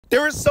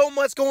There is so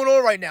much going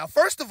on right now.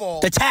 First of all,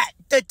 the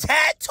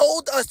tat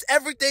told us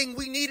everything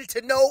we needed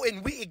to know,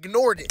 and we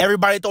ignored it.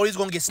 Everybody thought he was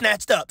going to get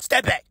snatched up.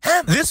 Step back.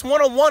 This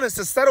one-on-one is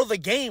to settle the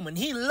game, and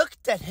he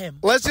looked at him.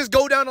 Let's just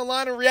go down the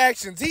line of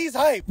reactions. He's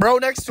hyped. Bro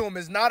next to him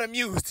is not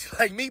amused.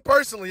 Like me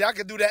personally, I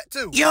could do that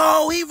too.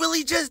 Yo, he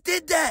really just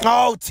did that.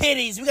 Oh,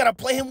 titties. We got to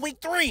play him week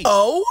 3.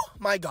 Oh,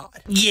 my God.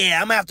 Yeah,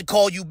 I'm going to have to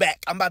call you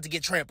back. I'm about to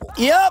get trampled.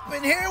 Yep,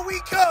 and here we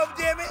come,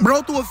 damn it.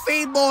 Bro threw a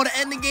fade ball to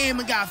end the game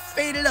and got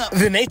faded up.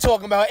 Then they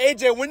talking about,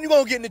 AJ, when you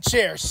going to get in the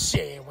chair?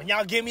 Shit, when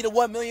y'all give me the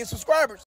 1 million subscribers.